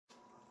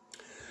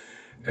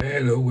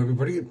Hello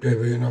everybody, Dave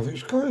and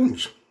Others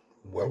Coins.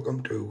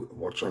 Welcome to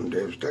What's on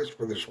Dave's Desk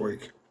for this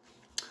week.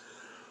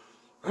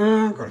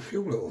 I've got a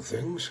few little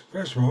things.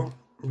 First of all,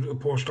 I was at the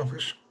post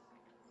office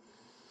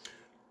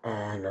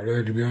and a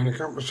lady behind the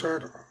counter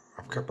said,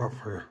 I've kept that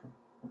for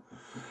you.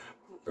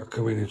 I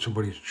come in and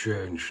somebody's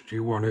change. Do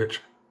you want it?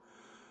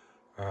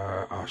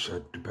 I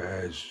said, the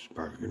bears,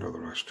 but you know the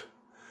rest.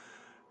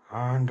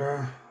 And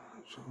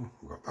so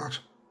I got that.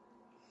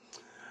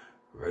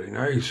 Very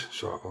nice.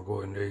 So I'll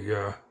go in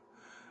the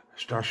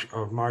stash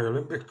of my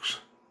Olympics.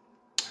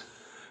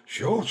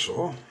 She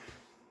also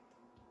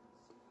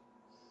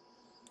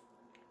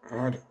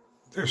had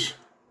this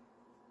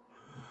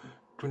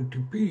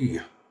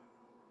 20p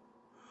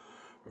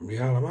from the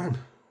Isle of Man.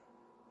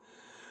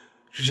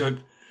 She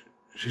said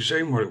she's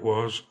saying what it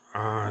was,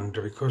 and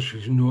because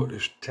she's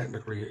noticed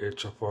technically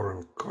it's a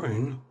foreign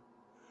coin,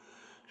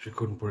 she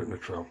couldn't put it in the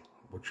trail,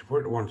 but she put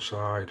it to one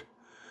side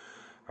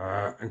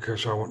in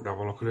case I wanted to have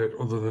a look at it.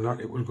 Other than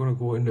that, it was going to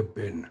go in the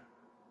bin.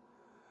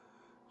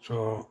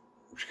 So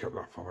she kept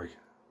that for me.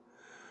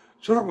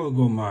 So that will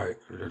go in my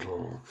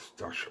little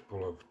stash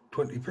full of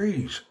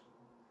 20p's.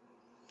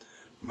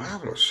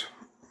 Marvellous.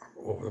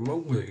 I'm over the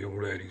moon with a young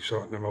lady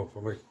sorting them out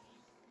for me.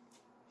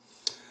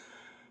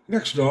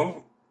 Next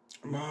door,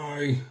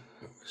 my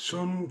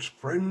son's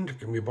friend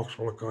gave me a box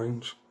full of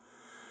coins,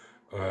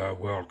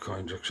 world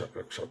coins,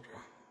 etc, etc.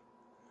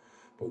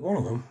 But one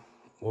of them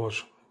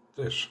was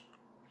this.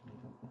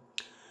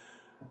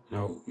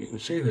 Now you can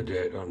see the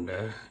date on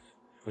there.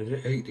 It was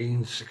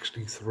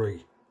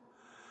 1863,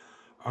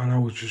 and I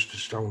was just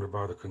astounded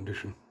by the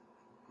condition.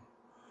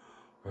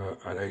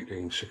 An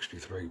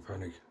 1863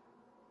 penny.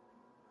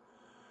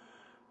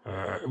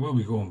 It will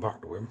be going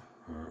back to him.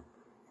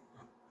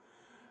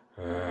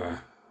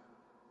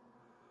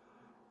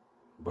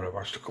 But I've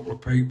asked a couple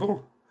of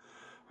people,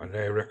 and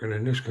they reckon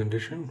in this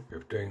condition,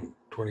 15,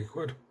 20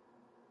 quid.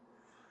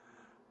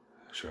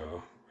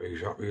 So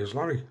he's happy as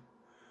Larry.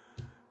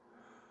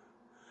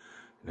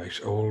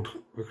 Nice old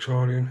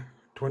Victorian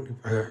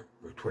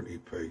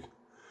 20p.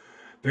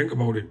 Think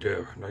about it,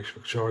 Dave. Nice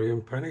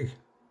Victorian penny.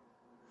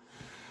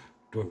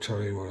 Don't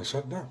tell anyone I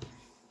said that.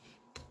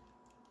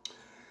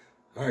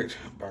 Right,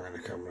 bang on the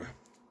camera.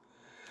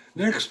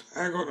 Next,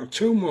 I got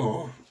two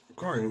more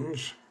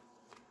coins.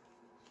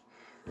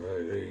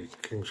 The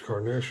King's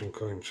Coronation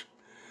coins.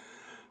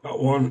 That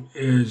one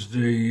is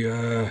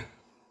the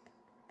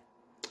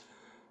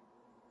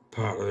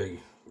part of the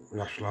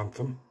national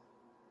anthem.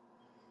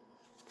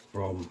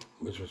 From,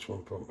 where's this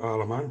one from?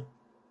 Isle of Man.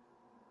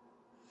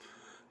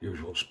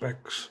 Usual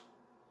specs.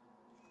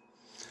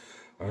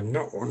 And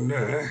that one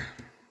there,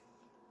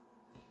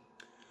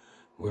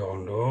 we all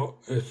know,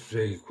 it's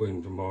the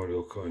Queen's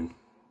Memorial coin.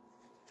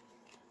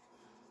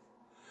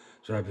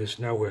 So I have this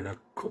now in a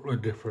couple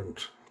of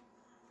different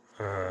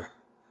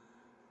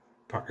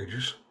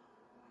packages.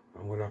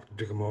 I'm going to have to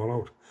dig them all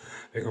out.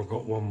 I think I've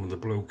got one with a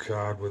blue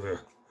card with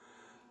a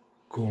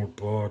gold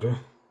border.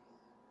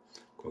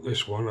 Got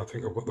this one, I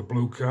think I've got the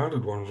blue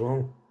carded one as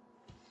well.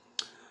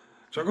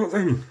 So I got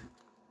them.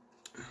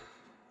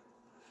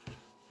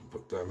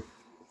 Put them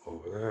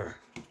over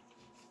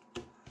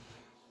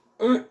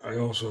there. I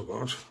also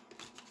got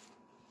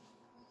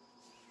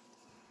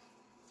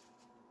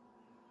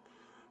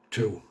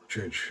two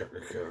change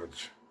checker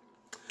cards.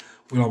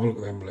 We'll have a look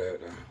at them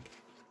later.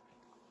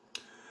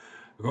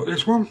 I got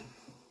this one.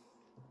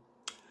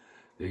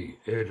 The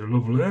Ada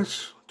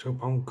Lovelace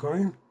 £2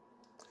 coin.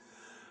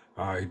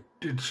 I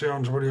did say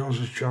on somebody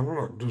else's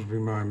channel, it does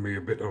remind me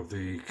a bit of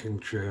the King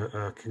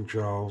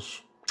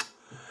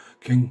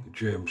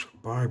James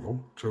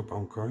Bible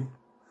 £2 coin,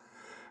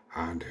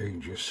 and he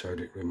just said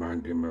it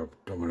reminded him of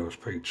Domino's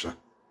Pizza.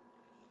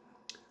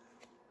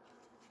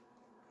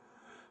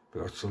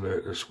 But that's the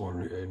latest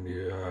one in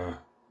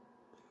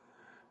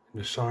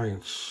the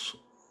science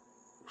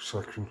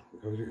section.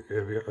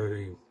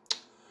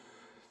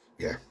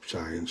 Yeah,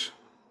 science.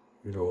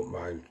 You know what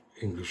my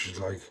English is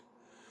like.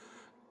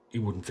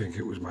 You wouldn't think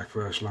it was my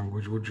first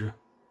language, would you?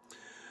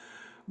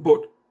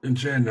 But in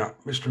saying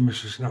that, Mr. and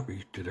Mrs.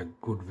 Snappy did a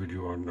good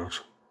video on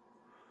that.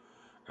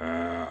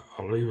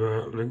 I'll leave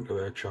a link to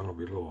their channel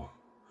below.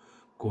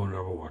 Go and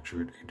have a watch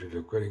of it. He did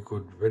a very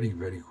good, very,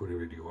 very good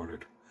video on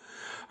it.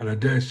 And I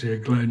dare say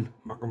Glenn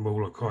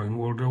Macambula Coin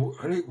will do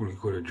an equally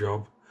good a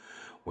job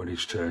when he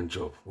turns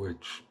up,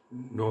 which,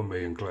 knowing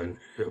me and Glenn,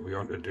 it'll be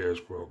on today's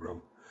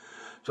programme.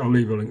 So I'll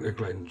leave a link to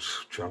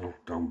Glenn's channel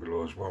down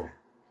below as well.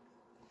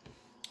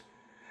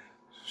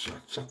 So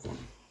that's that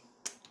one.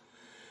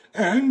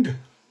 And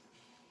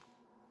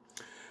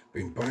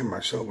been buying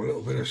myself a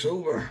little bit of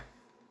silver.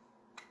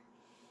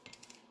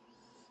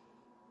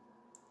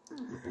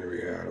 Here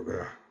we are, look at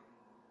that.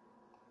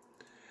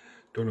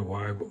 Don't know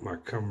why, but my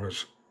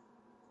camera's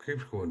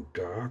keeps going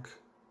dark.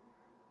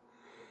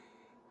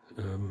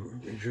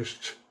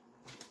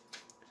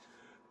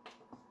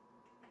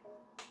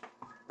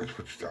 Let's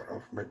switch that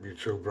off, might be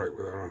too bright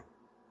with that on.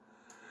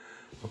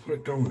 I'll put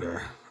it down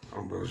there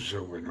and we'll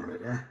zoom in on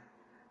it there.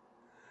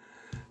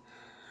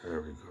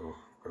 There we go,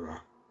 look at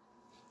that.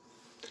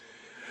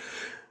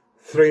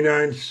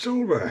 39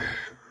 silver.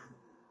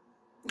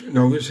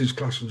 Now this is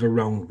classed as a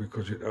round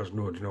because it has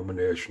no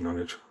denomination on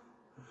it.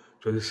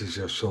 So this is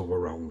a silver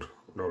round,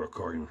 not a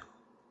coin.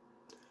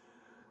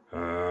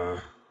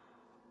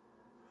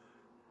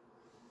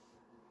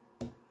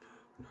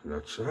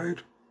 That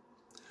side.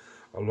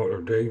 A lot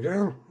of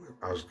detail.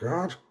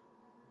 Asgard.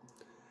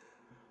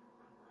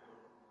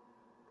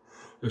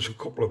 There's a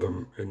couple of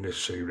them in this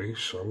series,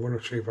 so I'm going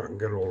to see if I can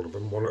get hold of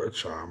them one at a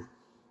time.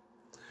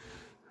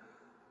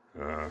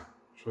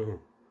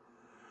 So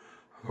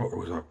I thought there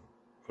was a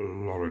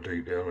lot of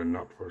detail in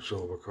that for a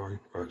silver coin,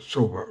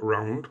 silver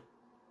round.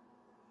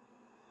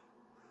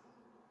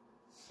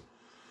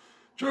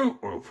 So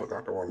we'll put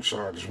that to one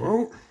side as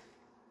well.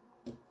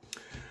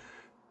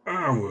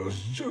 And we'll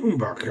zoom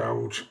back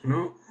out.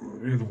 No,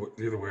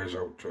 the other way is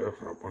out.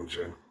 That one's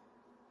in.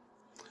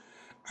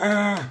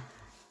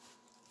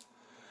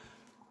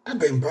 I've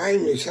been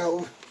buying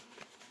myself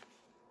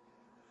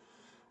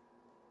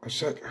a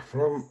set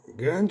from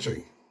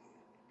Guernsey.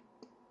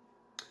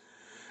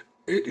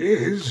 It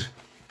is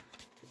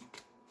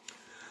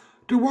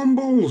the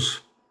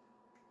Wombles.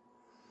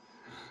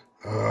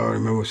 I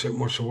remember sitting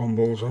watching the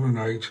Wombles on a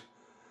night,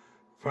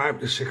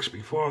 5 to 6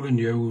 before the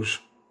news.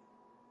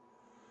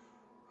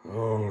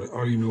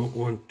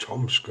 Orinoco and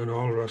Tomsk and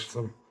all the rest of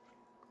them.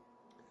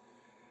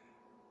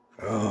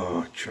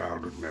 Oh,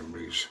 childhood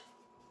memories.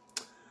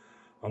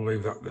 I'll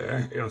leave that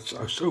there. I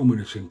assume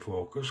it's in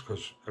focus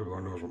because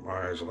everyone knows what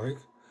my eyes are like.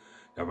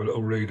 Have a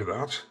little read of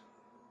that.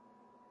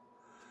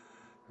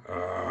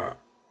 A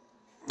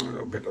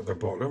little bit at the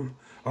bottom.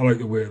 I like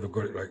the way they've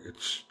got it like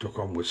it's stuck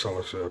on with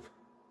sellotape.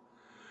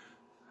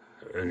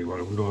 Anyone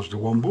who knows the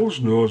Wombles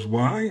knows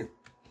why.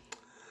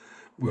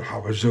 We'll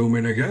have a zoom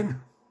in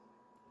again.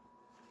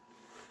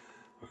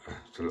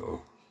 It's a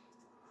little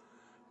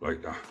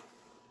like that.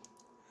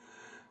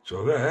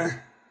 So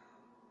there,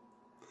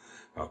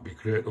 that'd be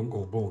Great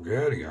Uncle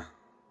Bulgaria.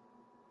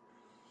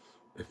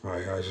 If my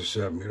eyes are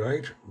serving me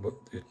right, but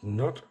it's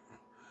not.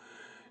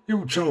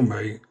 You tell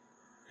me,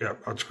 yeah,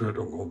 that's Great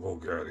Uncle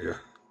Bulgaria.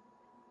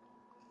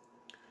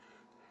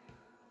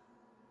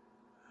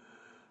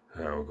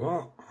 There we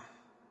go.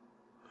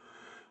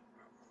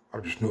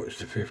 I've just noticed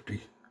the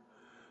 50.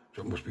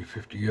 So it must be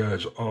 50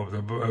 years of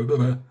the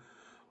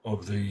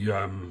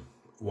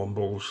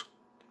Wombles.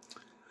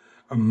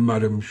 And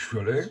Madame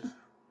Shirley.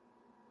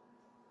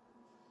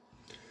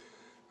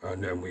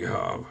 And then we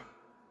have,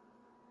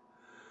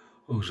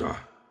 who's that?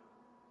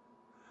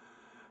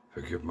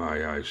 Forgive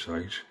my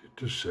eyesight, it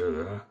does say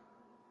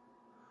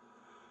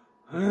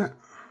there.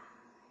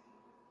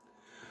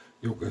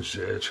 You can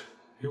see it,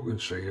 you can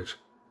see it,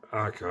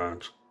 I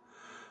can't.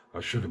 I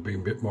should have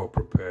been a bit more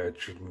prepared,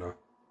 shouldn't I?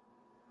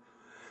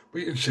 But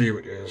you can see who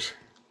it is.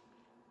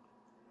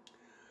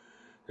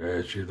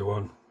 There's the other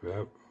one,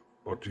 yeah,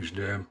 what's his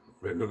name,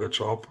 written at the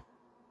top.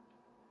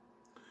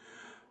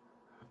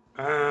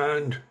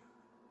 And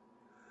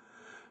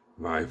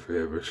my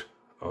favourite,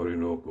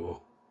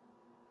 Orinoco.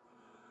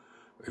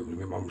 It was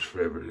my mum's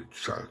favourite, it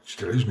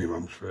still is my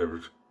mum's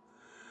favourite.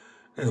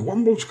 And the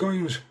Wombles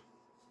coins.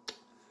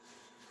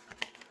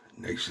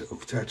 Nice little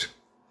tet.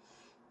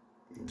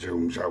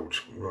 Zooms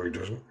out. No, he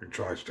doesn't, he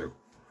tries to.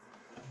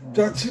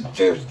 That's it,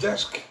 Jeff's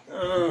desk,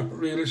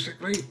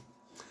 realistically.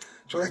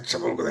 So let's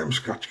have a look at them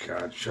scratch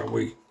cards, shall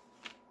we?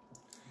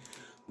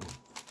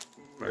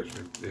 There's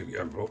the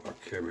envelope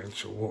that came in,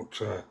 so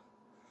what, I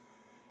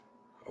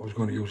was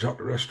going to use that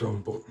the rest of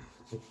them, but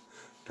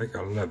take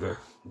a leather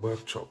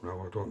worktop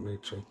now, I don't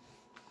need to.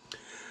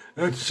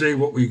 Let's see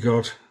what we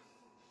got.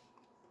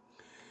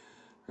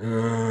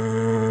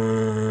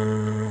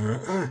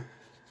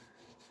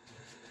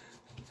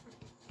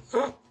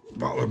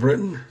 Battle of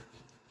Britain.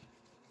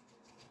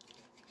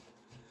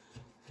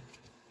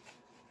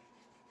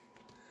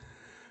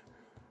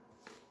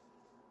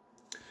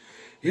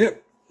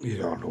 Yep, you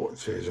don't know what it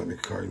says on the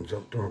coins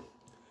up there.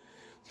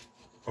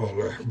 All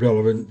the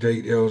relevant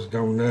details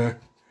down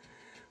there.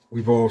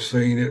 We've all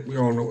seen it, we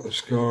all know what the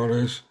score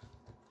is.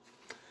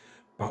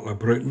 Battle of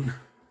Britain.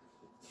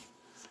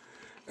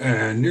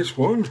 And this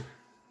one,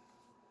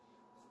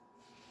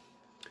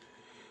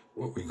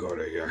 what we got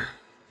here?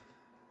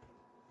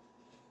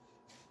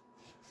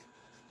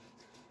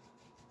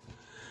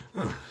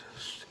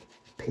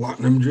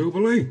 Platinum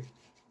Jubilee.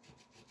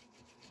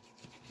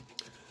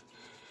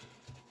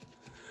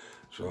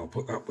 So I'll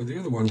put that with the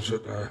other ones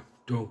that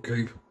don't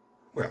keep.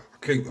 Well,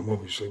 I keep them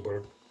obviously,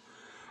 but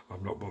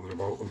I'm not bothered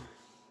about them.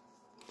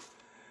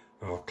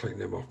 I'll clean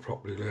them off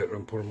properly later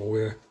and put them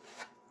away.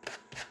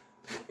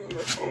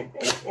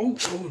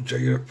 Oh,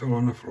 gee, it fell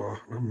on the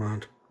floor. Never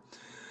mind.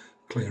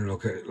 Clean and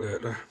look at it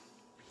later.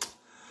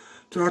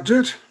 So that's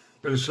it.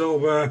 Bit of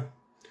silver.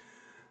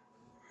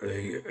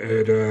 The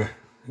Ada,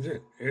 is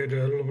it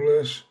Ada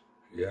Lovelace?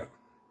 Yeah.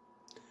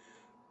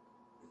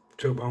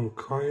 £2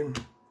 coin.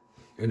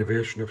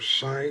 Innovation of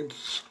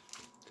Science.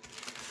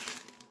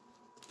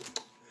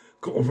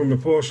 Couple from the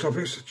post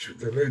office,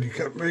 the lady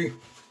kept me.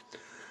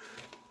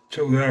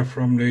 2 there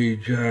from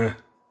the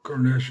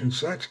coronation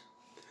set.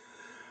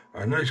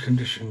 A nice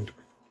conditioned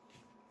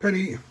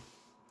penny.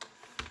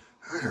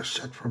 I just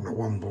said from the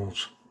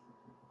Wombles.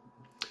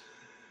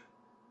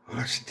 Well,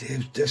 that's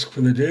Dave's desk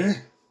for the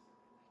day.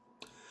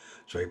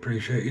 So I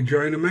appreciate you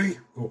joining me.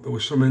 Hope there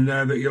was some in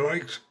there that you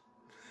liked.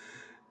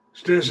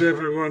 Stay safe,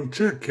 everyone.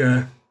 Take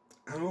care.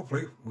 And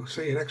hopefully we'll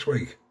see you next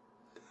week.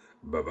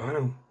 Bye-bye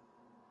now.